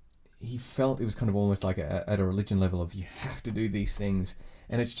he felt it was kind of almost like at a religion level of you have to do these things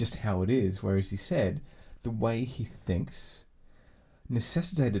and it's just how it is. Whereas he said the way he thinks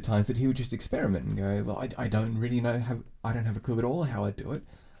necessitated at times that he would just experiment and go, well, I don't really know I don't have a clue at all how I do it. Mm.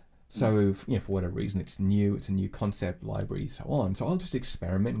 So, for whatever reason, it's a new concept, library, so on. So I'll just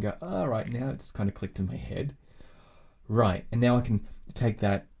experiment and go, all right, now it's kind of clicked in my head. Right, and now I can take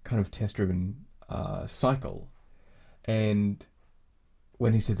that kind of test-driven cycle. And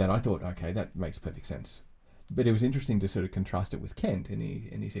when he said that, I thought, okay, that makes perfect sense. But it was interesting to sort of contrast it with Kent, and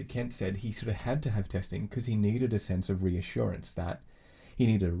he said Kent said he sort of had to have testing because he needed a sense of reassurance that he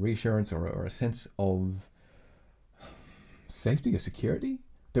needed a reassurance or a sense of safety or security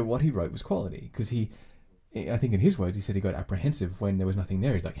that what he wrote was quality because I think in his words he said he got apprehensive when there was nothing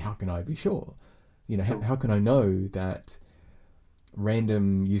there. He's like, how can I be sure? Sure. How can I know that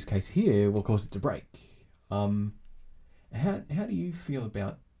random use case here will cause it to break? Um, how do you feel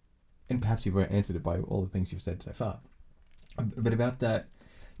about, and perhaps you've answered it by all the things you've said so far, but about that,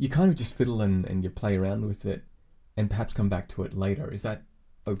 you kind of just fiddle and you play around with it and perhaps come back to it later. Is that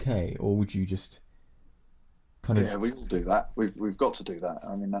okay? Or would you just kind of, Yeah, we all do that. We've got to do that.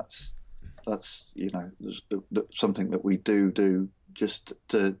 I mean, that's something that we do just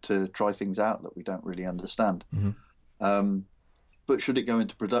to try things out that we don't really understand. mhm, Um, but should it go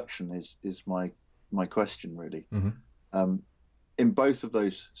into production is my question really. mhm, Um, in both of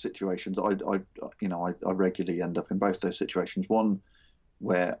those situations, I regularly end up in both those situations. One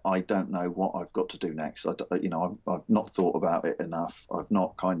where I don't know what I've got to do next. I've not thought about it enough. I've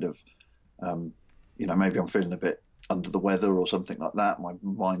not kind of, maybe I'm feeling a bit under the weather or something like that. My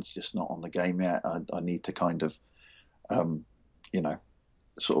mind's just not on the game yet. I need to kind of, um, you know,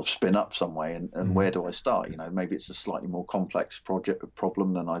 sort of spin up some way. And mhm, where do I start? Maybe it's a slightly more complex project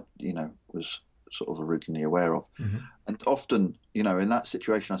problem than I, was sort of originally aware of. mhm, And often, in that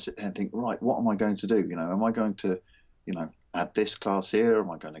situation, I sit there and think, right, what am I going to do? Am I going to, add this class here?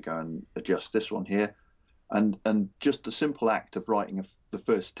 Am I going to go and adjust this one here? And just the simple act of writing the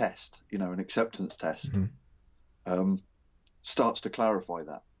first test, an acceptance test, mhm. um, starts to clarify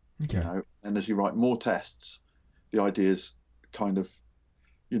that. Okay. And as you write more tests, the ideas kind of,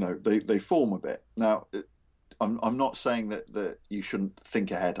 they form a bit. Now, I'm not saying that you shouldn't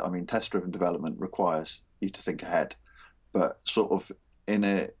think ahead. I mean, test-driven development requires you to think ahead, but sort of in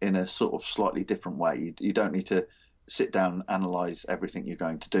a sort of slightly different way. You don't need to sit down and analyze everything you're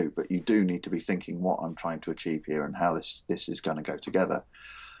going to do, but you do need to be thinking what I'm trying to achieve here and how this is going to go together.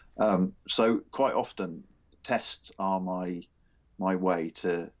 So quite often tests are my way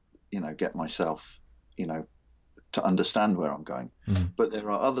to, get myself, to understand where I'm going. But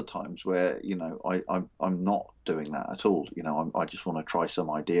there are other times where, I'm not doing that at all. I just want to try some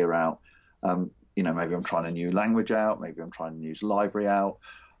idea out. Maybe I'm trying a new language out, maybe I'm trying a new library out,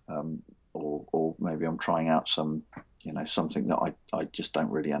 or maybe I'm trying out something that I just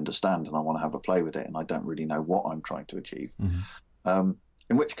don't really understand, and I want to have a play with it, and I don't really know what I'm trying to achieve.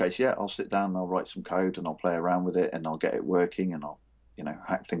 In which case, yeah, I'll sit down and I'll write some code and I'll play around with it and I'll get it working and I'll,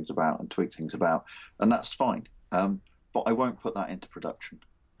 hack things about and tweak things about, and that's fine. But I won't put that into production.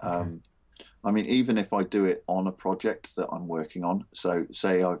 Okay. I mean, even if I do it on a project that I'm working on, so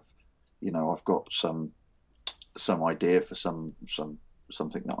say I've got some idea for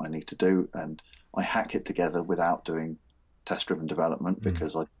something that I need to do, and I hack it together without doing test-driven development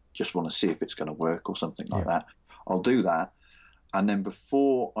because I just want to see if it's going to work or something like that. I'll do that, and then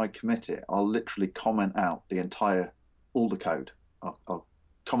before I commit it, I'll literally comment out all the code. I'll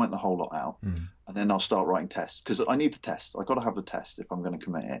comment the whole lot out, and then I'll start writing tests because I need to test. I've got to have a test if I'm going to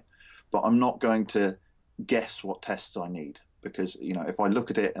commit it, but I'm not going to guess what tests I need. Because, if I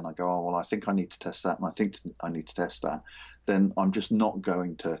look at it and I go, oh, well, I think I need to test that and I think I need to test that, then I'm just not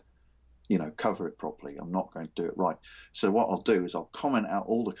going to, cover it properly. I'm not going to do it right. So what I'll do is I'll comment out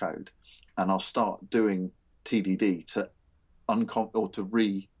all the code and I'll start doing TDD to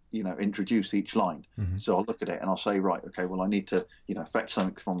introduce each line. So I'll look at it and I'll say, right, okay, well, I need to, fetch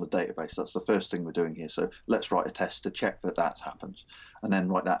something from the database. That's the first thing we're doing here. So let's write a test to check that happens, and then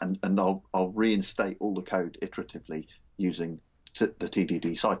write that, and I'll reinstate all the code iteratively using the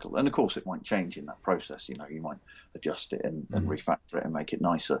TDD cycle. And of course, it might change in that process. You might adjust it and refactor it and make it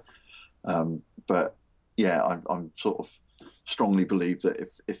nicer. But yeah, I'm sort of strongly believe that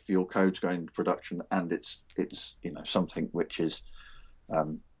if your code's going into production and it's something which is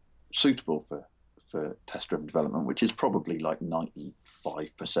suitable for test-driven development, which is probably like 95%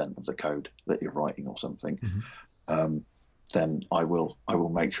 of the code that you're writing or something, then I will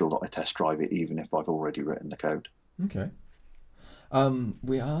make sure that I test drive it even if I've already written the code. Okay.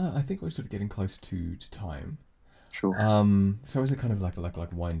 I think we're sort of getting close to time. Sure. So as a kind of like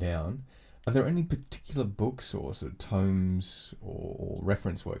wind down, are there any particular books or sort of tomes or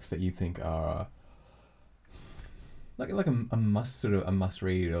reference works that you think are like a must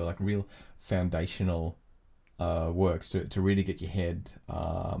read, or like real foundational works to really get your head,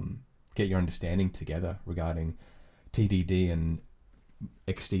 get your understanding together regarding TDD and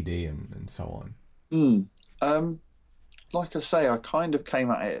XDD and so on? Like I say, I kind of came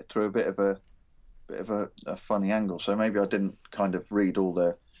at it through a bit of a funny angle. So maybe I didn't kind of read all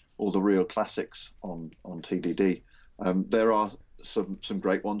the real classics on TDD. There are some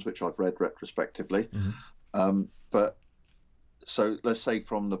great ones which I've read retrospectively. But so let's say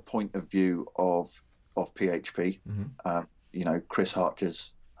from the point of view of PHP, Chris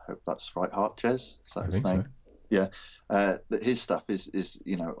Hartjes, I hope that's right, Hartjes, is that his name? So. Yeah, his stuff is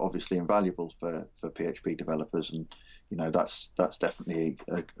obviously invaluable for PHP developers, and that's definitely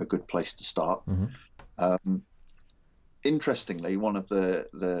a good place to start. Interestingly, one of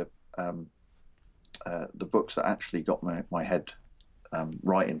the books that actually got my head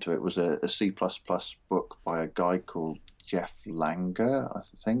right into it was a C++ book by a guy called Jeff Langer, I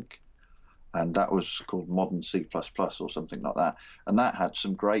think, and that was called Modern C++ or something like that, and that had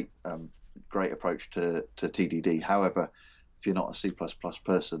some great approach to TDD. However, if you're not a C++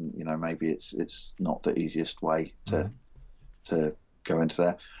 person, maybe it's not the easiest way to go into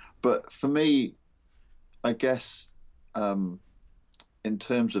there. But for me, I guess in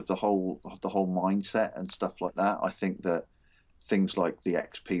terms of the whole mindset and stuff like that, I think that things like the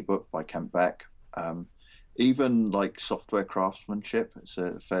XP book by Kent Beck, even like Software Craftsmanship, it's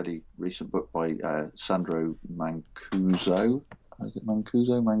a fairly recent book by Sandro Mancuso. Is it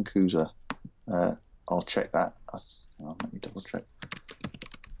Mancuso? I'll check that. Let me double check.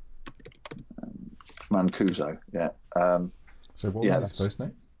 Mancuso, yeah. So what was his first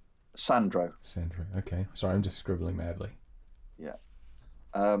name? Sandro. Okay. Sorry, I'm just scribbling madly. Yeah.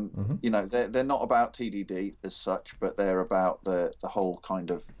 They're not about TDD as such, but they're about the whole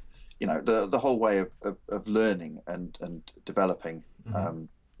kind of, the whole way of learning and developing,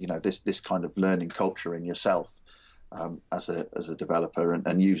 this kind of learning culture in yourself as a developer,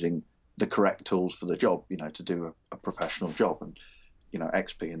 and using the correct tools for the job, to do a professional job. And,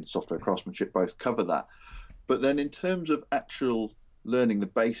 XP and Software Craftsmanship both cover that. But then in terms of actual learning the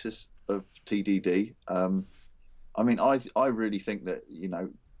basis of TDD, I mean, I really think that,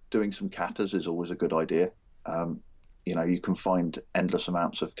 doing some katas is always a good idea. Um, you can find endless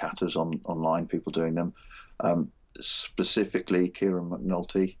amounts of katas online, people doing them. Specifically, Kieran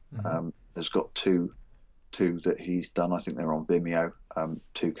McNulty has got two that he's done. I think they're on Vimeo.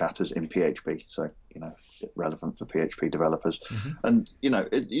 Two katas in PHP, so relevant for PHP developers. And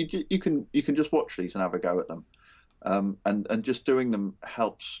you can just watch these and have a go at them. And just doing them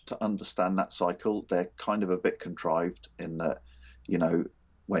helps to understand that cycle. They're kind of a bit contrived in that,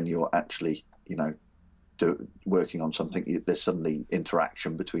 when you're actually, working on something, there's suddenly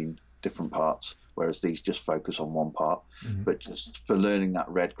interaction between different parts, whereas these just focus on one part. But just for learning that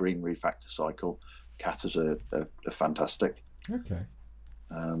red-green refactor cycle, katas are fantastic. Okay.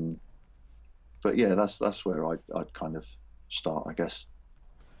 But yeah, that's where I'd kind of start, I guess.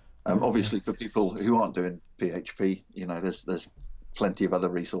 Obviously, for people who aren't doing PHP, there's plenty of other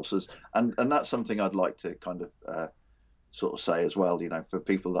resources, and that's something I'd like to kind of sort of say as well. For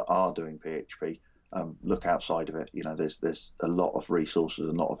people that are doing PHP, look outside of it. There's a lot of resources,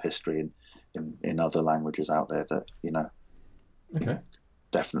 a lot of history in other languages out there that Okay.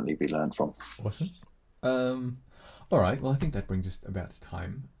 definitely be learned from. Awesome. All right. Well, I think that brings us about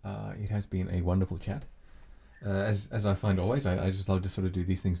time. It has been a wonderful chat. As I find always, I just love to sort of do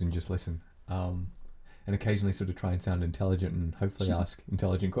these things and just listen, and occasionally sort of try and sound intelligent and hopefully ask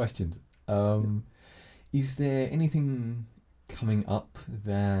intelligent questions. Is there anything coming up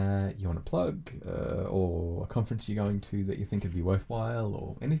that you want to plug, or a conference you're going to that you think would be worthwhile,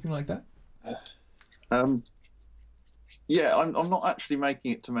 or anything like that? Yeah, I'm not actually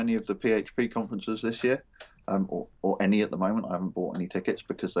making it to many of the PHP conferences this year. Or any at the moment. I haven't bought any tickets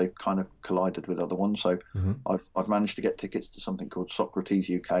because they've kind of collided with other ones. So I've managed to get tickets to something called Socrates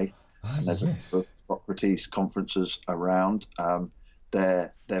UK. And there's a number of Socrates conferences around.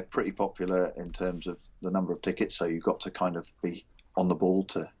 They're pretty popular in terms of the number of tickets. So you've got to kind of be on the ball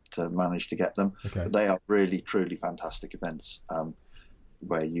to manage to get them. Okay. But they are really truly fantastic events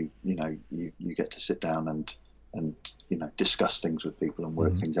where you get to sit down and discuss things with people and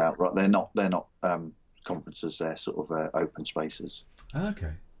work things out. Right? They're not conferences, they're sort of open spaces.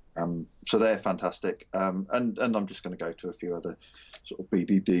 Okay. So they're fantastic. And I'm just going to go to a few other sort of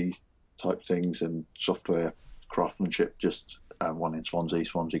BDD type things and software craftsmanship, just one in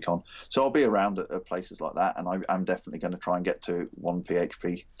SwanseaCon. So I'll be around at places like that, and I'm definitely going to try and get to one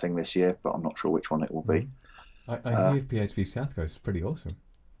PHP thing this year, but I'm not sure which one it will be. I hear PHP South Coast is pretty awesome.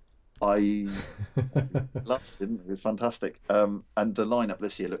 I loved it. It was fantastic, and the lineup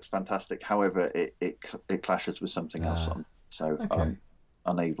this year looks fantastic. However, it clashes with something else, so I'm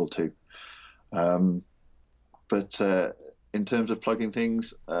unable to. But in terms of plugging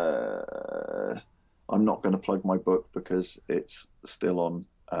things, I'm not going to plug my book because it's still on.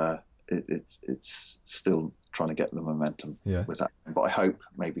 It's still trying to get the momentum with that. But I hope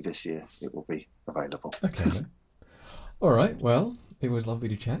maybe this year it will be available. Okay. All right. Well, it was lovely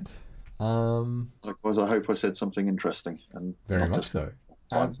to chat. Likewise, I hope I said something interesting. And very much so.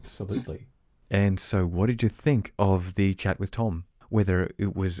 Absolutely. And so what did you think of the chat with Tom? Whether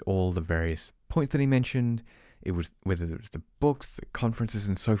it was all the various points that he mentioned, whether it was the books, the conferences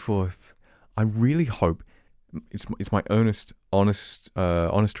and so forth. I really hope, it's my honest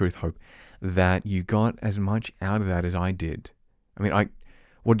truth hope, that you got as much out of that as I did. I mean,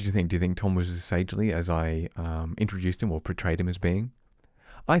 what did you think? Do you think Tom was as sagely as I introduced him or portrayed him as being?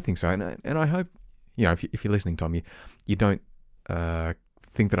 I think so, and I hope, if you're listening, Tom, you don't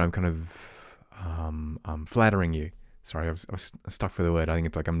think that I'm kind of flattering you. Sorry, I was stuck for the word. I think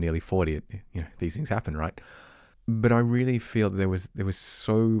it's like I'm nearly 40. These things happen, right? But I really feel that there was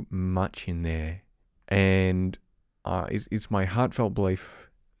so much in there, and it's my heartfelt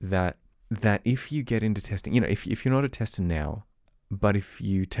belief that if you get into testing, if you're not a tester now, but if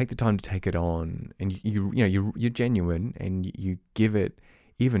you take the time to take it on, and you're genuine, and you give it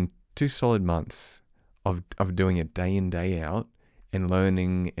even 2 solid months of doing it day in, day out, and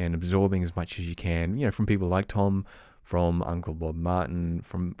learning and absorbing as much as you can, from people like Tom, from Uncle Bob Martin,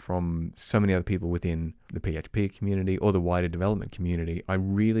 from so many other people within the PHP community or the wider development community, I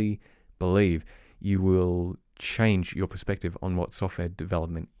really believe you will change your perspective on what software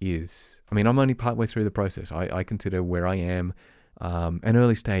development is. I mean, I'm only partway through the process. I consider where I am an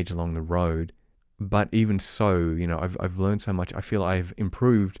early stage along the road. But even so, I've learned so much. I feel I've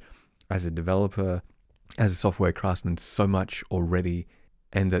improved as a developer, as a software craftsman so much already,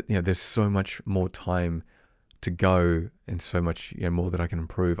 and that there's so much more time to go and so much more that I can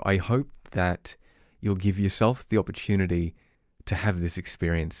improve. I hope that you'll give yourself the opportunity to have this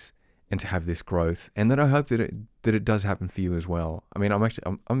experience and to have this growth, and that I hope that it does happen for you as well. I mean,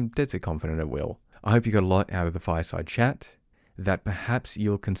 I'm dead set confident it will. I hope you got a lot out of the fireside chat, that perhaps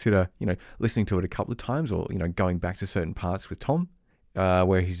you'll consider, listening to it a couple of times, or, going back to certain parts with Tom,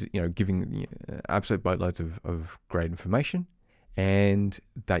 where he's, giving absolute boatloads of great information, and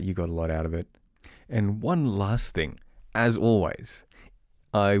that you got a lot out of it. And one last thing, as always,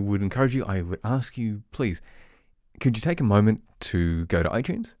 I would ask you, please, could you take a moment to go to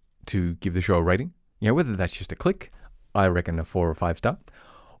iTunes to give the show a rating? Whether that's just a click, I reckon a 4 or 5 star,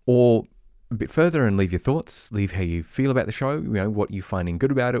 or a bit further and leave your thoughts, leave how you feel about the show, what you're finding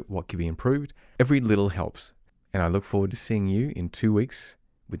good about it, what could be improved. Every little helps. And I look forward to seeing you in 2 weeks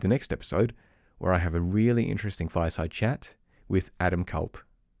with the next episode, where I have a really interesting fireside chat with Adam Culp.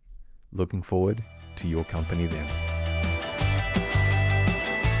 Looking forward to your company then.